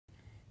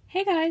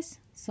Hey guys,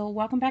 so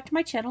welcome back to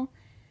my channel,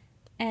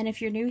 and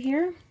if you're new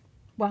here,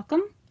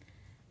 welcome.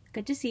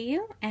 Good to see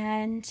you,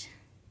 and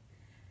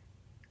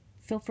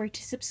feel free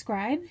to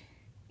subscribe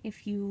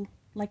if you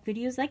like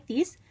videos like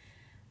these.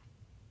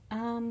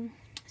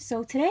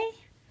 So today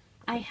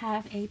I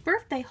have a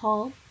birthday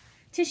haul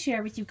to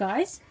share with you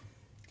guys.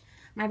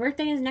 My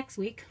birthday is next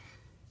week,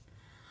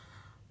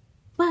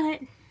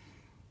 but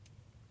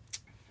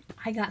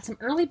I got some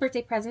early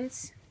birthday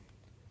presents,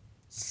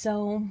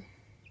 so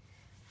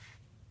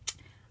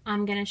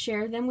I'm going to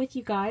share them with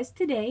you guys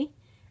today,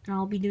 and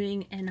I'll be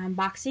doing an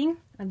unboxing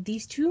of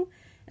these two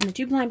and the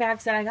two blind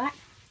bags that I got.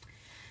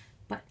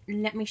 But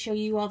let me show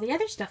you all the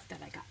other stuff that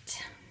I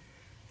got.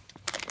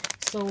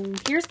 So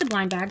here's the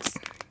blind bags.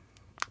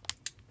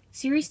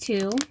 Series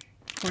 2,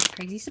 of course,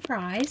 Crazy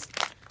Surprise.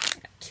 I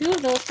got two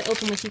of those to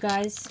open with you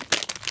guys.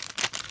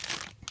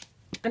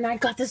 And I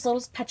got this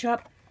little Pet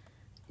Shop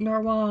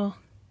Narwhal,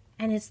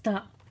 and it's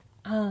the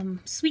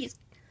Sweets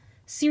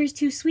Series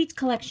 2 Sweets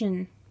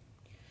collection.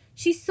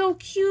 She's so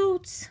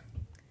cute.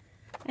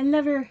 I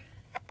love her.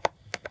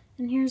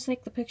 And here's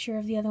like the picture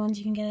of the other ones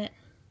you can get.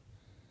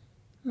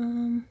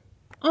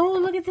 Oh,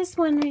 look at this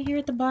one right here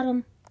at the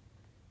bottom.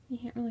 You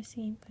can't really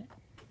see, but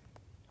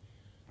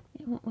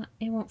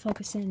it won't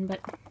focus in,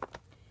 but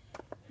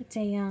it's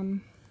a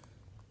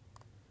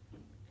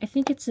I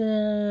think it's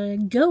a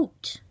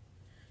goat.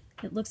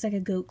 It looks like a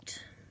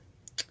goat.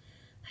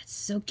 That's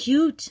so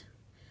cute.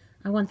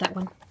 I want that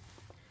one.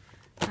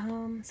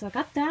 So I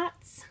got that.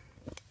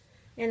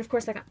 And of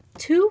course I got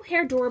two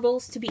hair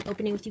doorables to be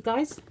opening with you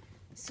guys.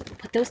 So I'll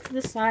put those to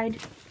the side.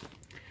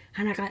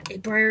 And I got a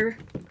Breyer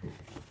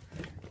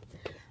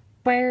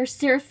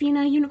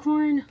Seraphina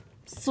unicorn.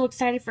 So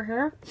excited for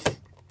her.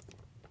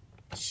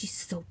 She's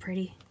so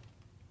pretty.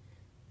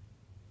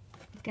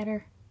 Look at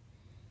her.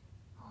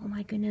 Oh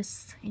my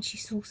goodness. And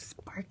she's so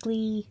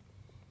sparkly.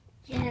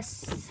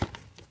 Yes.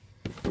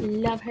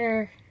 Love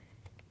her.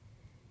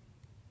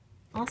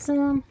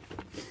 Awesome.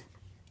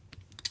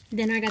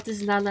 Then I got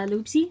this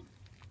Lalaloopsy.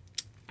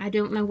 I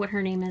don't know what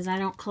her name is. I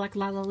don't collect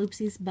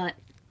Lalaloopsies, but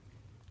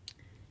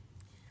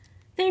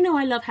they know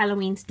I love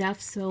Halloween stuff,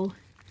 so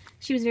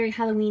she was very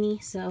Halloween-y,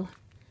 so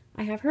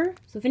I have her.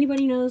 So if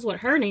anybody knows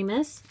what her name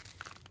is,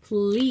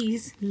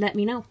 please let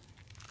me know.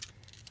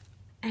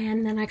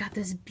 And then I got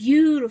this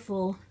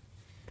beautiful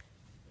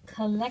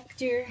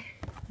collector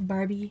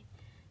Barbie.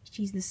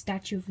 She's the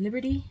Statue of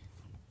Liberty.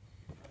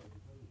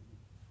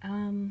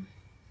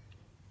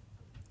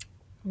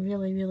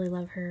 Really, really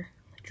love her.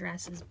 The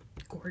dress is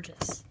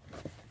gorgeous.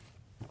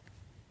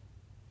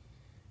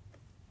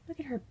 Look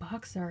at her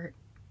box art.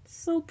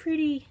 So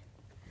pretty.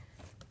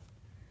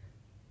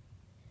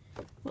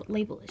 What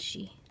label is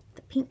she?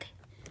 The pink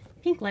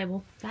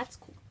label. That's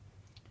cool.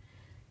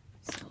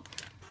 So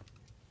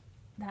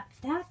that's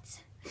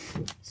that.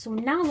 So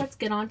now let's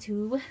get on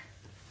to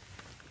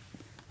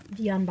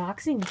the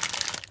unboxing.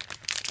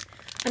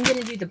 I'm going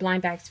to do the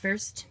blind bags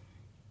first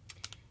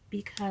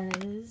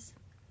because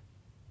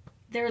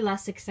they're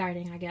less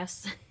exciting, I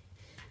guess.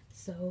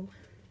 So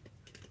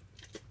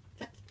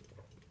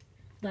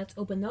let's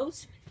open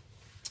those.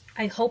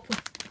 I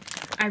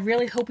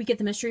really hope we get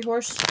the mystery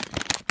horse.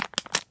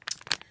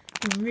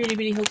 I really,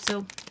 really hope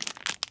so.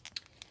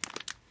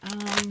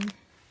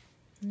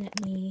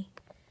 Let me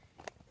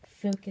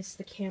focus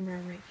the camera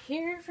right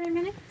here for a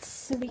minute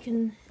so we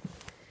can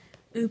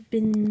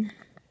open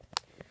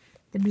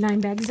the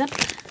blind bags up.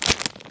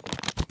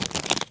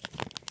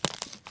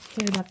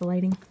 Sorry about the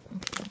lighting.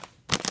 Okay.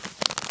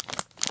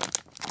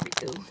 Here we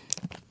go.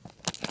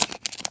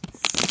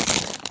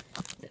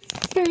 The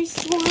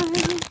first one.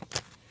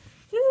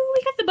 Ooh,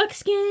 we got the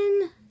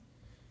buckskin.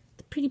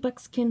 The pretty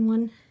buckskin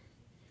one.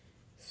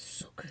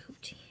 So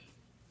cute.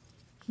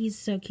 He's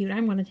so cute.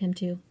 I wanted him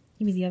too.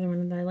 He was the other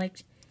one that I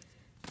liked.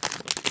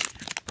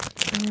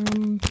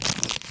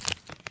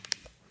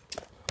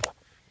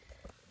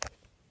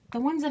 The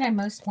ones that I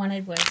most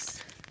wanted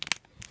was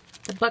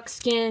the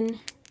buckskin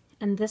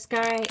and this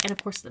guy, and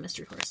of course the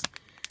mystery horse.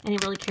 I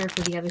didn't really care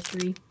for the other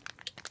three.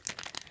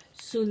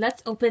 So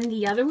let's open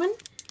the other one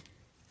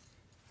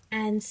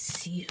and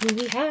see who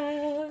we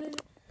have.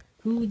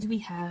 Who do we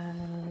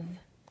have?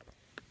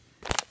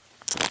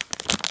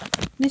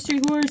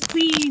 Mystery horse,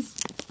 please.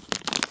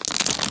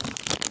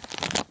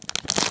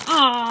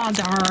 Ah,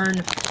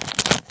 darn.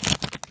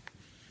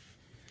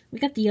 We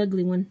got the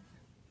ugly one.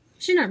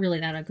 She's not really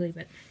that ugly,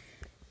 but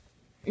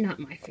not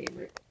my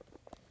favorite.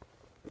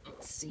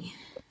 Let's see.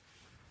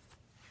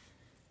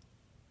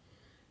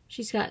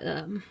 She's got,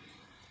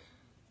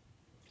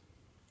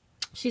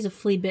 she's a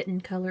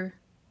flea-bitten color.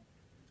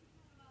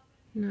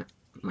 Not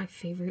my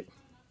favorite.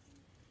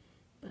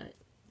 But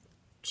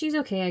she's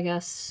okay, I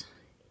guess.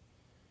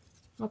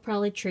 I'll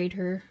probably trade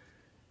her.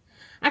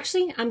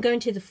 Actually, I'm going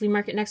to the flea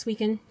market next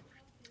weekend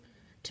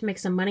to make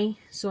some money.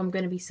 So I'm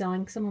going to be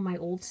selling some of my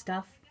old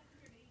stuff.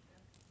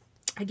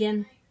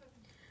 Again,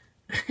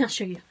 I'll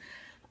show you.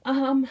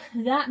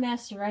 That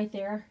mess right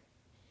there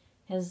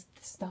has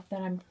the stuff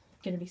that I'm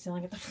going to be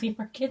selling at the flea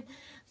market.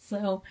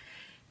 So,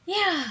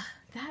 yeah.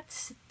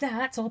 that's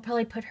that. So I'll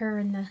probably put her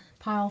in the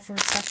pile for a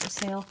special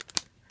sale.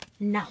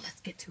 Now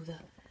let's get to the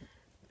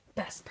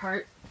best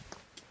part.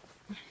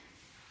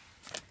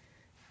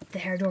 The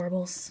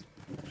Hairdorables.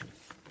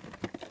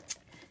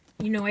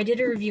 You know, I did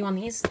a review on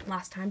these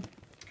last time,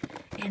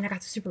 and I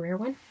got the super rare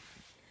one.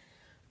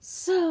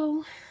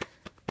 So,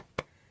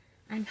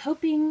 I'm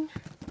hoping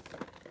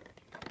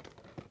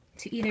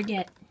to either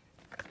get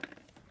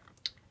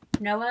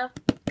Noah,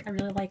 I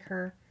really like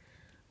her,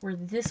 or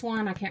this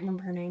one, I can't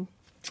remember her name,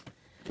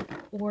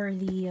 or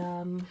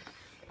the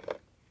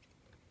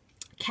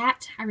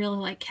Cat. I really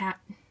like Cat.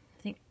 I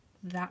think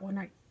that one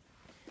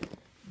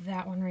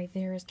right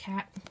there is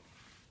Cat.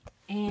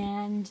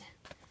 And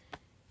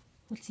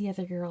what's the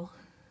other girl?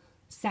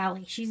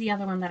 Sally. She's the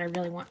other one that I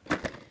really want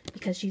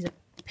because she's a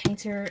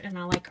painter and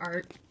I like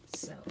art.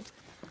 So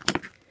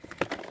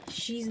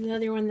she's the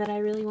other one that I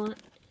really want.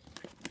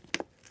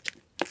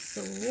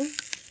 So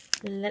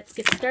let's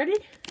get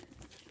started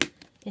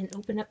and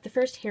open up the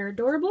first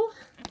Hairdorable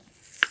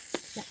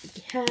that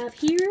we have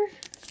here.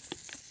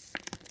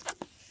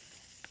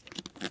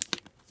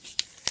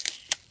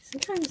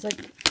 Sometimes, like,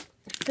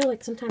 I feel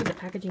like sometimes the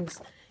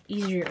packaging's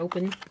easier to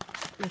open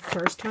the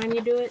first time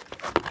you do it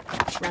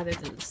rather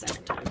than the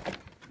second time.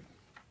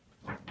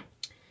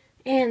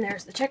 And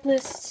there's the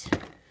checklist.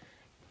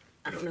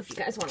 I don't know if you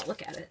guys want to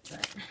look at it,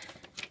 but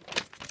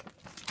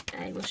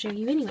I will show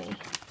you anyway.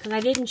 Because I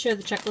didn't show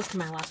the checklist in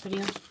my last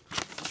video.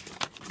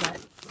 But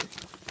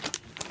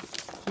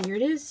here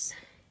it is.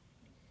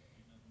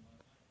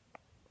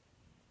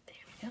 There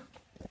we go.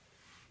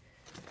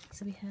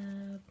 So we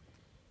have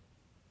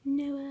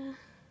Noah.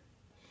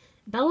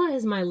 Bella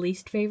is my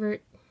least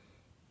favorite.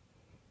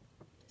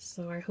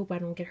 So I hope I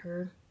don't get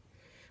her.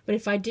 But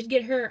if I did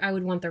get her, I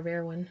would want the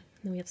rare one.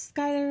 Then we have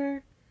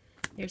Skylar.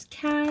 There's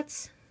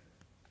Kat.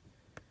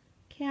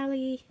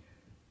 Callie.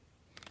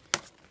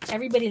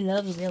 Everybody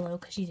loves Willow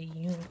because she's a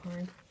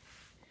unicorn.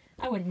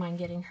 I wouldn't mind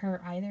getting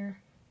her either.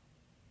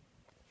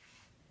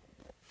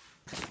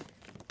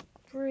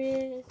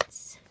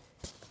 Britt.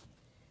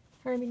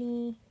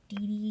 Harmony. Dee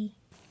Dee.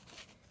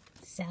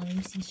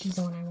 Sally. See, she's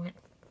the one I want.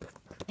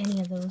 Any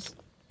of those.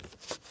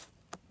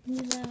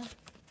 Mila.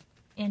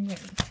 And Ray.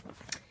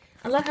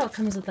 I love how it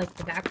comes with, like,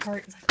 the back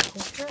part is like a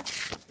holster.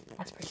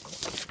 That's pretty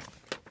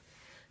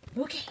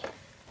cool. Okay.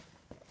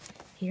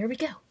 Here we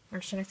go.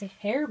 Or should I say,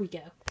 here we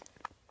go.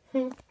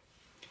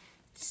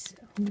 So,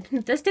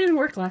 this didn't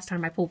work last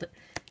time I pulled it.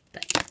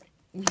 But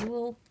we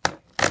will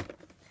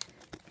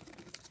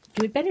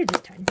do it better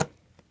this time.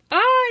 Oh,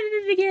 I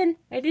did it again.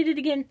 I did it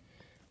again.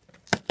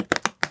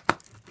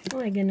 Oh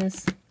my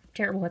goodness. I'm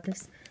terrible at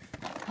this.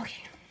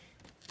 Okay.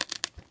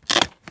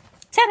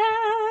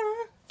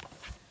 Ta-da!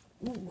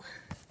 Ooh.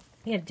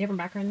 We had a different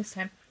background this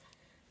time.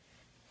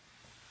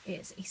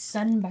 It's a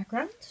sun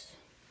background.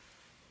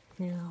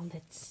 Now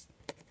that's...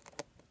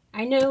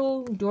 I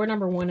know door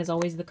number 1 is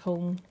always the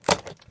comb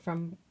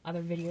from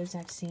other videos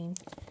I've seen.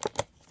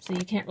 So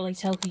you can't really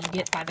tell who you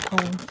get by the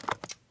comb.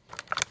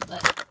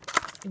 But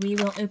we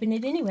will open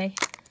it anyway.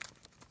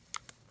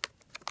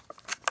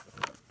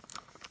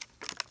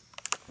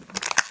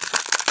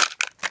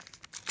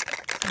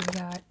 So we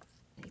got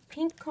a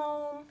pink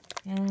comb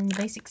and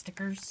basic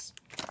stickers.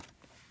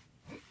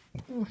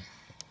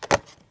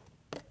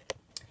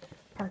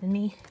 Pardon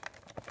me.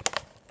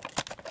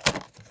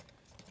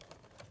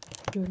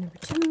 Door number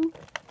 2.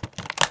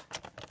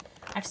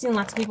 I've seen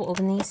lots of people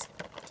open these,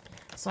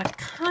 so I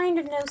kind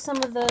of know some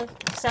of the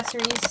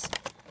accessories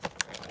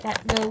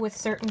that go with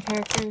certain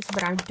characters,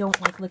 but I don't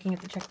like looking at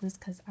the checklist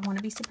because I want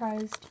to be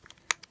surprised.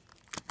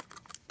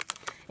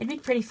 It'd be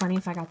pretty funny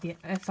if I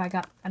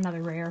got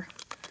another rare.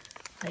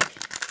 Like,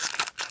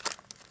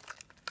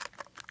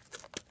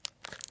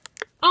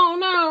 oh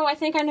no, I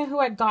think I know who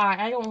I got.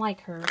 I don't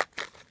like her.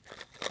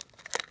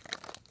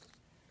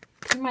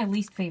 She's my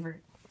least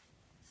favorite.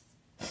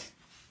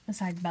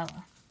 Besides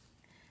Bella.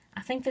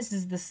 I think this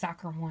is the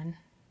soccer one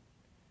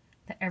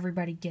that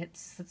everybody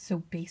gets. That's so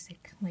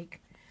basic. Like,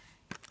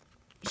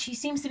 she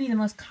seems to be the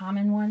most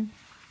common one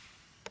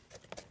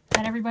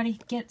that everybody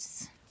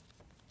gets.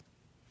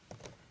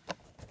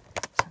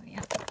 So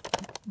yeah,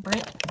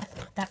 Britt,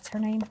 that's her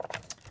name.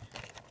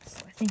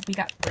 So I think we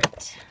got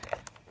Britt.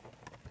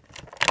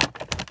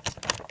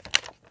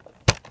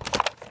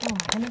 Oh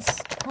my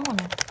goodness. Come on.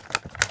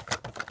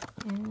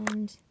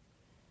 And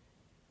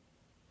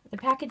the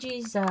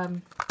packages,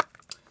 the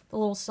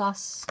little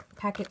sauce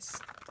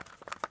packets,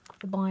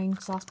 the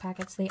blind sauce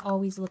packets, they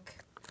always look,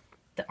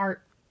 the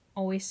art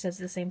always says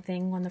the same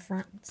thing on the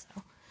front,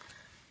 so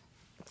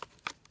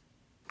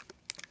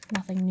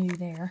nothing new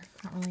there.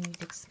 I don't really need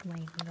to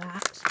explain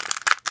that.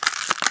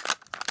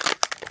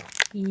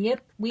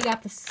 Yep, we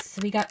got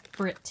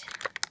Britt,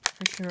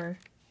 for sure.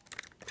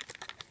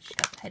 She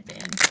got the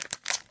headband.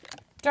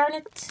 Darn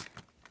it.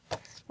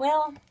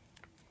 Well,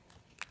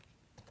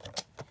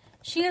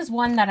 she is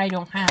one that I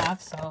don't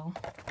have, so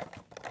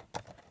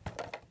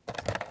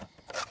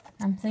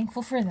I'm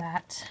thankful for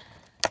that.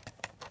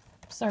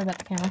 Sorry about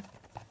the camera.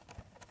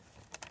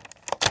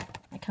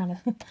 I kind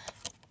of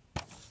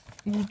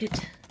moved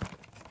it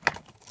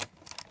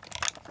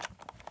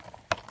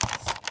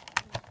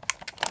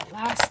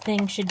last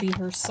thing should be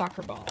her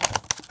soccer ball.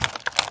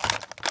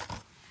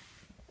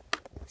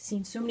 I've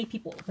seen so many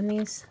people open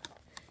these,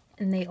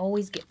 and they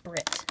always get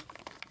Brit.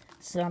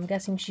 So I'm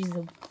guessing she's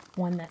the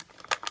one that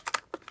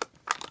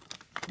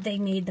they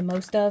made the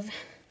most of.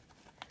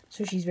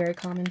 So she's very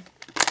common.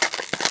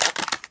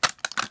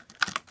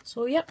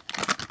 So yep,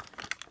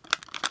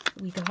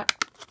 we got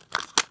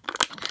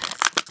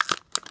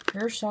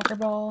her soccer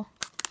ball.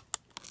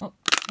 Oh,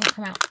 it'll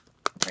come out.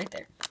 It's right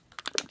there.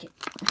 Okay.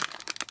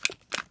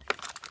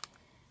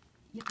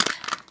 Yep.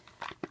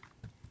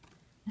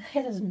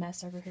 It is a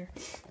mess over here.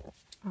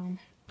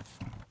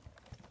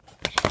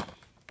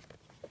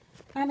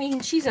 I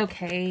mean, she's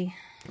okay,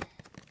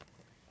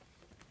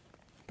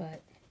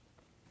 but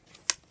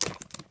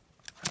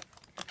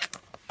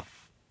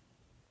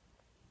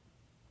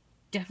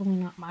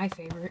definitely not my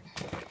favorite.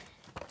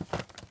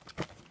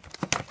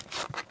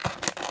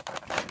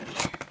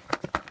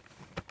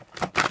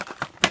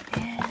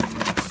 And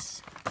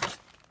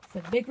for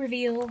the big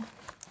reveal,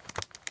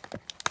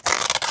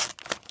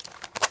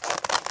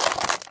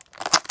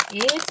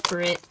 it's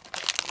Brit.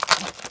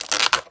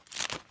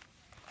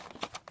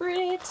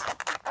 Brit.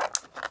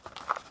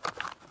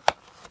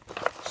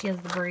 She has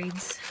the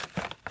braids,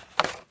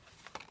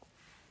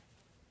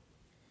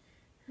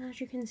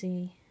 as you can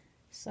see.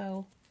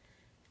 So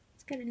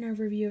let's get an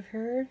overview of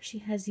her. She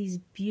has these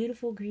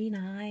beautiful green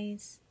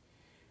eyes,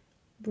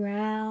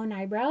 brown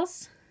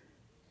eyebrows,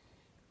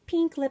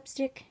 pink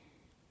lipstick,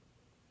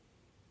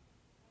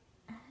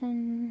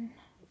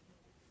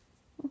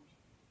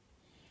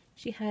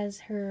 she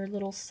has her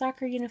little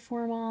soccer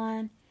uniform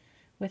on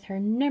with her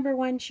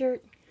 #1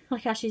 shirt.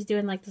 Like how she's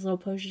doing like this little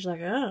pose. She's like,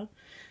 oh,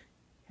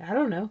 I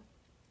don't know.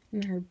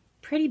 And her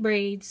pretty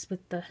braids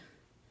with the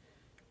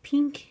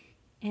pink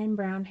and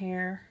brown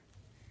hair.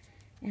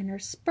 And her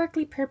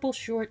sparkly purple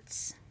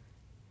shorts.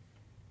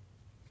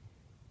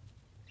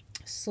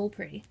 So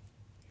pretty.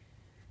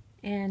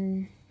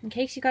 And in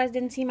case you guys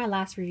didn't see my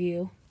last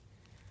review,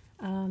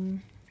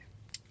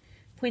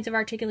 points of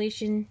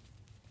articulation,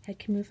 head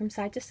can move from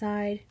side to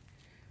side,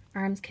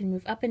 arms can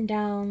move up and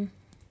down,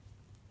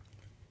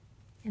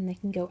 and they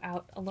can go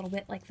out a little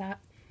bit like that.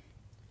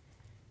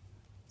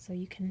 So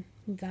you can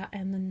move that,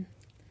 and then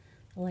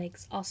the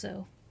legs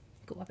also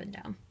go up and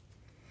down.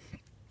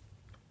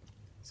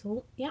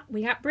 So yeah,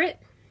 we got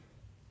Brit.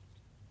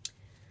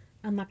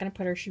 I'm not going to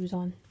put her shoes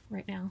on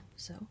right now,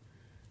 so.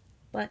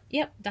 But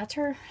yep, that's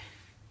her.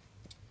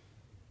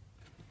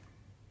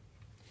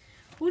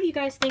 Who do you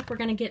guys think we're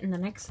going to get in the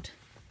next?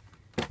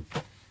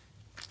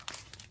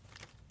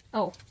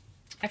 Oh,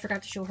 I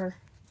forgot to show her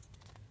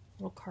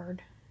little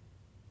card.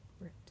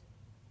 Brit.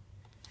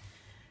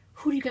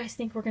 Who do you guys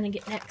think we're going to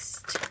get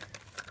next?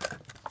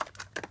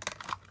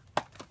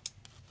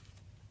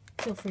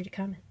 Feel free to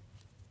comment.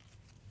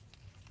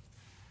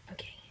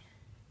 Okay.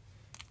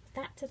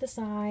 Put that to the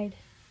side.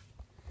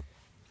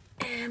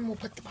 And we'll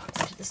put the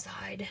box to the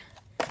side.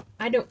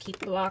 I don't keep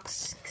the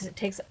box because it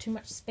takes up too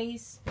much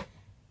space.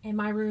 And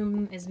my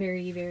room is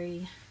very,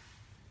 very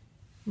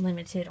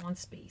limited on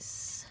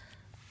space.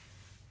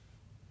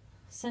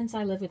 Since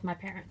I live with my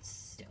parents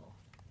still.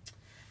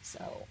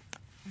 So,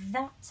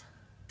 that.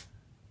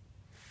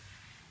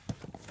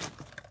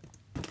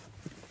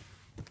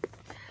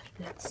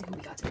 Let's see what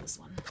we got in this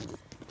one.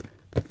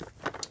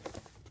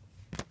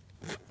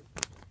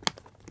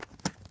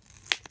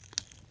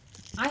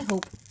 I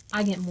hope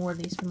I get more of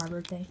these for my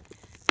birthday.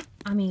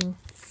 I mean,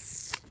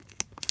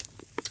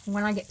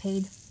 when I get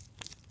paid,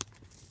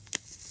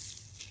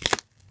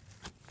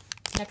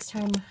 next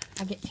time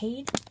I get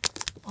paid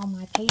on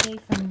my payday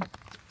from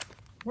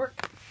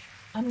work,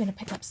 I'm going to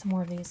pick up some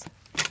more of these.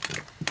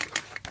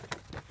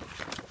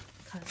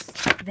 Because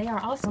they are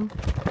awesome.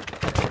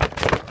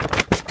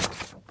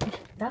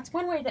 That's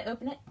one way to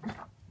open it.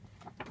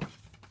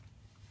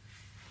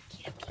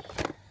 Here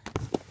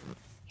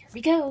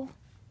we go.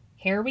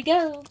 Here we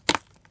go.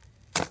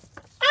 Ah,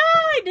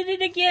 I did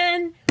it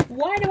again.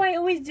 Why do I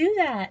always do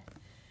that?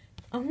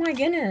 Oh my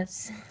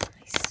goodness.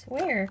 I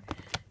swear.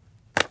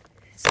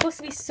 It's supposed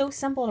to be so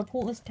simple to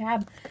pull this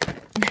tab.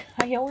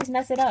 I always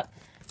mess it up.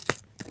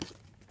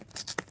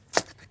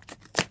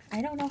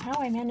 I don't know how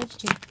I manage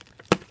to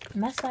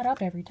mess that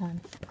up every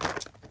time.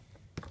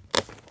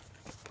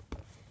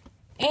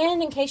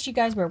 And in case you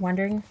guys were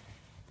wondering,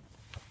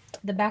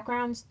 the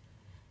backgrounds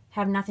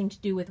have nothing to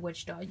do with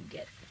which doll you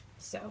get.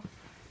 So,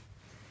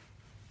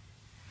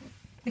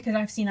 because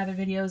I've seen other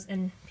videos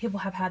and people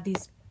have had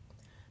these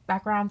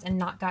backgrounds and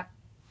not got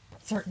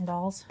certain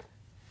dolls.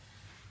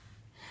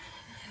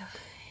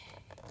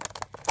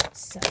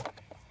 So,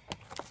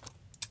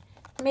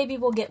 maybe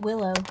we'll get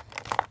Willow.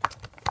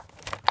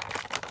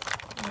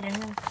 I don't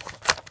know.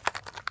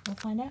 We'll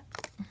find out.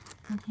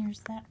 And here's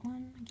that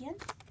one again.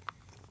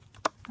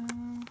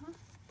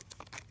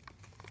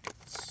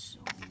 So,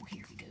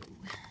 here we go.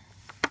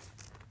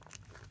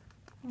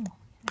 Oh,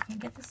 I can't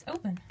get this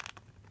open.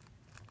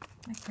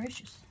 My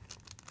gracious.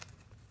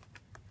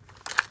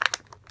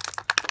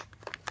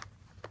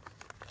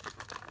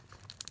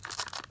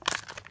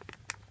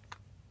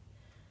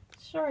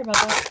 Sorry about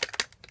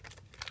that.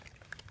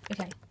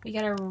 Okay, we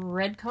got a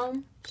red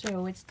comb,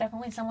 so it's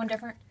definitely someone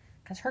different,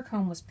 because her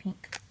comb was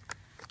pink.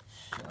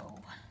 So,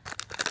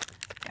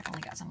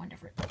 definitely got someone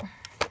different.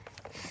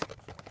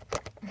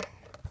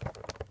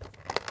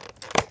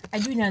 I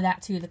do know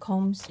that too, the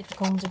combs, if the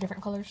combs are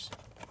different colors,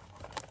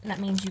 that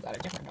means you got a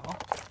different doll.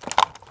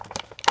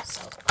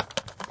 So,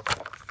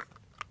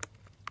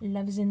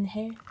 love is in the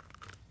hair.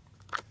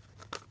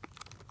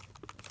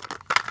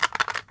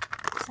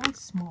 Sounds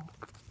small.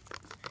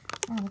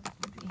 I don't know what that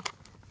would be.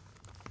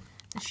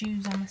 The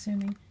shoes, I'm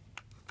assuming.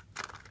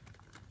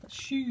 The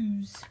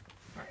shoes.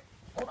 Alright,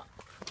 hold on.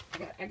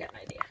 I got an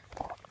idea.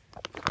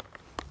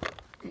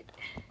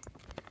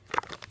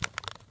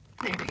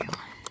 There we go.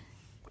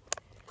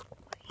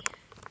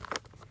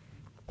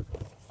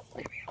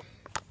 There we go.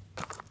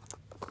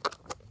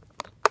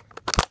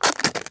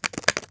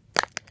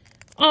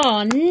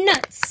 Oh,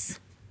 nuts!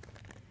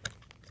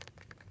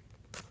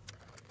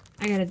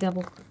 I got a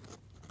double.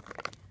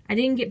 I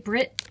didn't get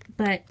Brit,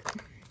 but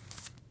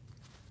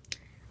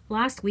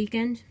last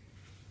weekend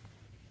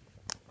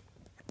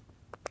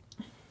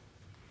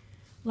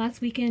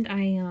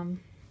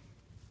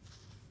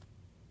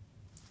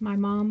my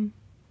mom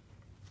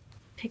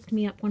picked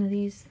me up one of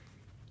these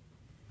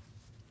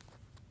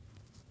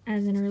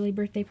as an early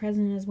birthday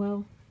present as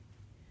well.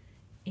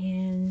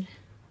 And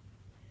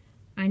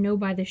I know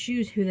by the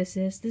shoes who this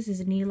is. This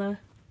is Neela.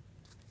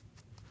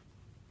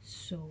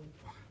 So,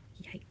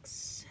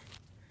 yikes.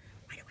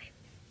 Right away.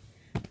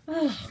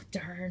 Oh,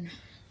 darn.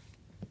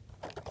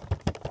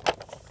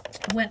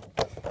 Well,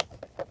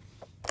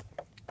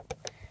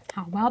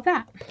 how about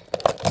that?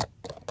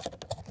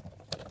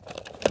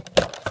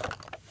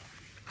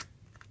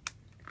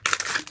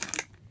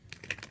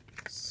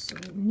 So,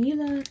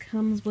 Neela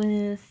comes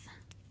with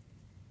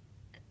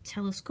a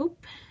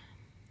telescope.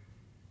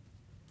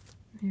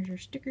 Here's her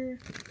sticker.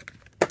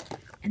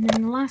 And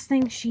then the last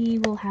thing she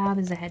will have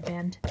is a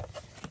headband.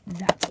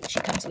 That's what she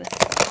comes with.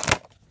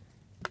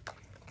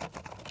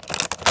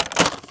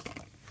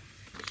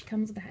 She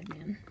comes with a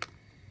headband.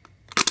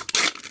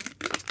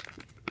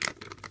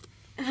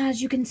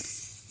 As you can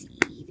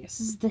see, this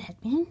is the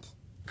headband.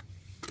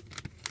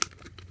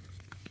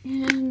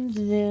 And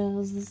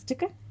there's the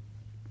sticker.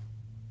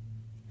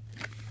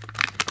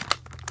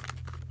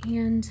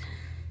 And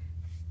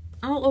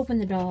I'll open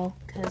the doll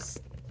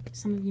because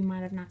some of you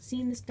might have not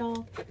seen this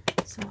doll,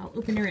 so I'll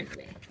open her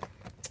anyway.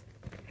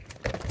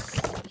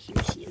 So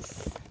here she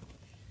is.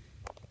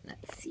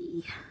 Let's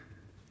see.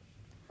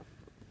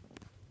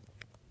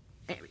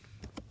 There we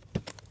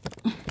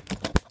go.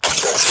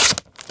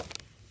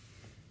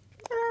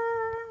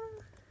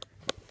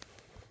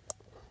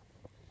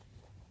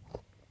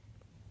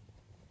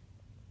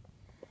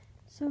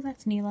 So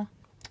that's Neela.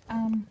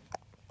 I'm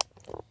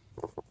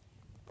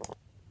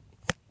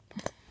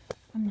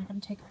not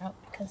going to take her out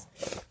because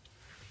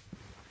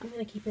I'm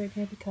going to keep her in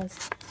here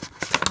because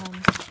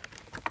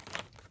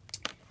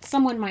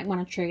someone might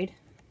want to trade.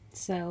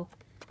 So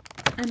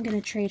I'm going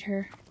to trade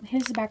her.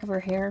 Here's the back of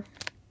her hair.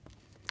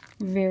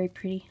 Very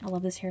pretty. I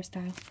love this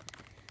hairstyle.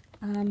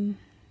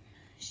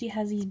 She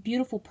has these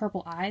beautiful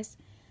purple eyes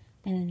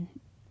and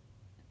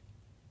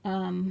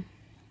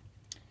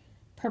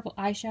purple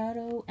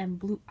eyeshadow and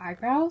blue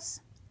eyebrows.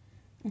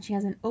 And she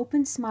has an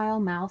open smile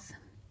mouth.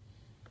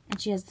 And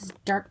she has this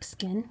dark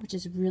skin, which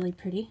is really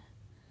pretty.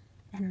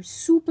 And her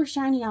super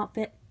shiny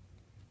outfit.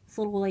 It's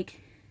a little like,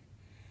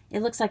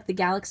 it looks like the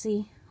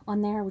galaxy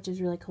on there, which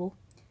is really cool.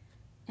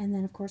 And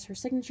then of course her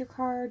signature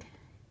card.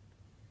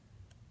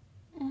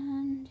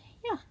 And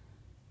yeah,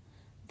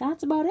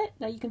 that's about it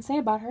that you can say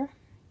about her.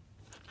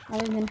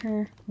 Other than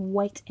her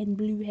white and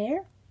blue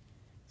hair.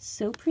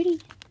 So pretty.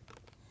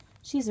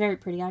 She's very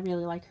pretty. I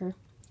really like her.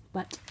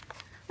 But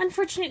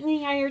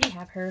unfortunately, I already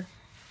have her.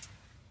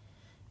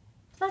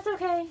 That's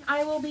okay.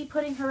 I will be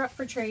putting her up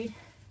for trade.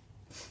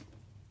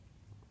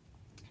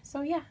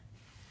 So yeah.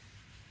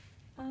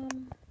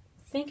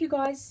 Thank you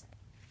guys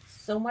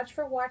so much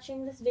for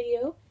watching this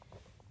video.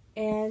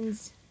 And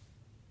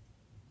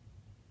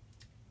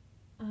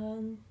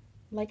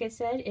like I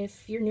said,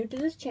 if you're new to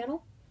this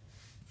channel,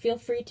 feel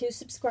free to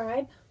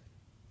subscribe.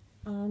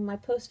 I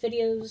post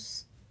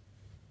videos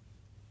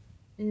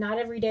not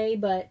every day,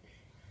 but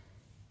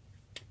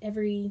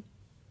every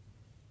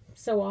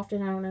so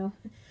often, I don't know.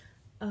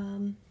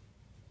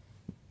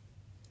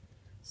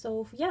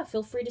 So yeah,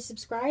 feel free to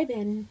subscribe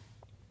and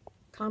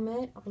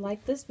comment or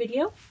like this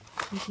video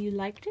if you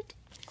liked it.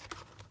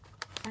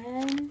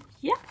 And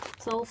yeah,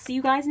 so I'll see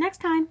you guys next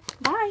time.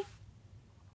 Bye!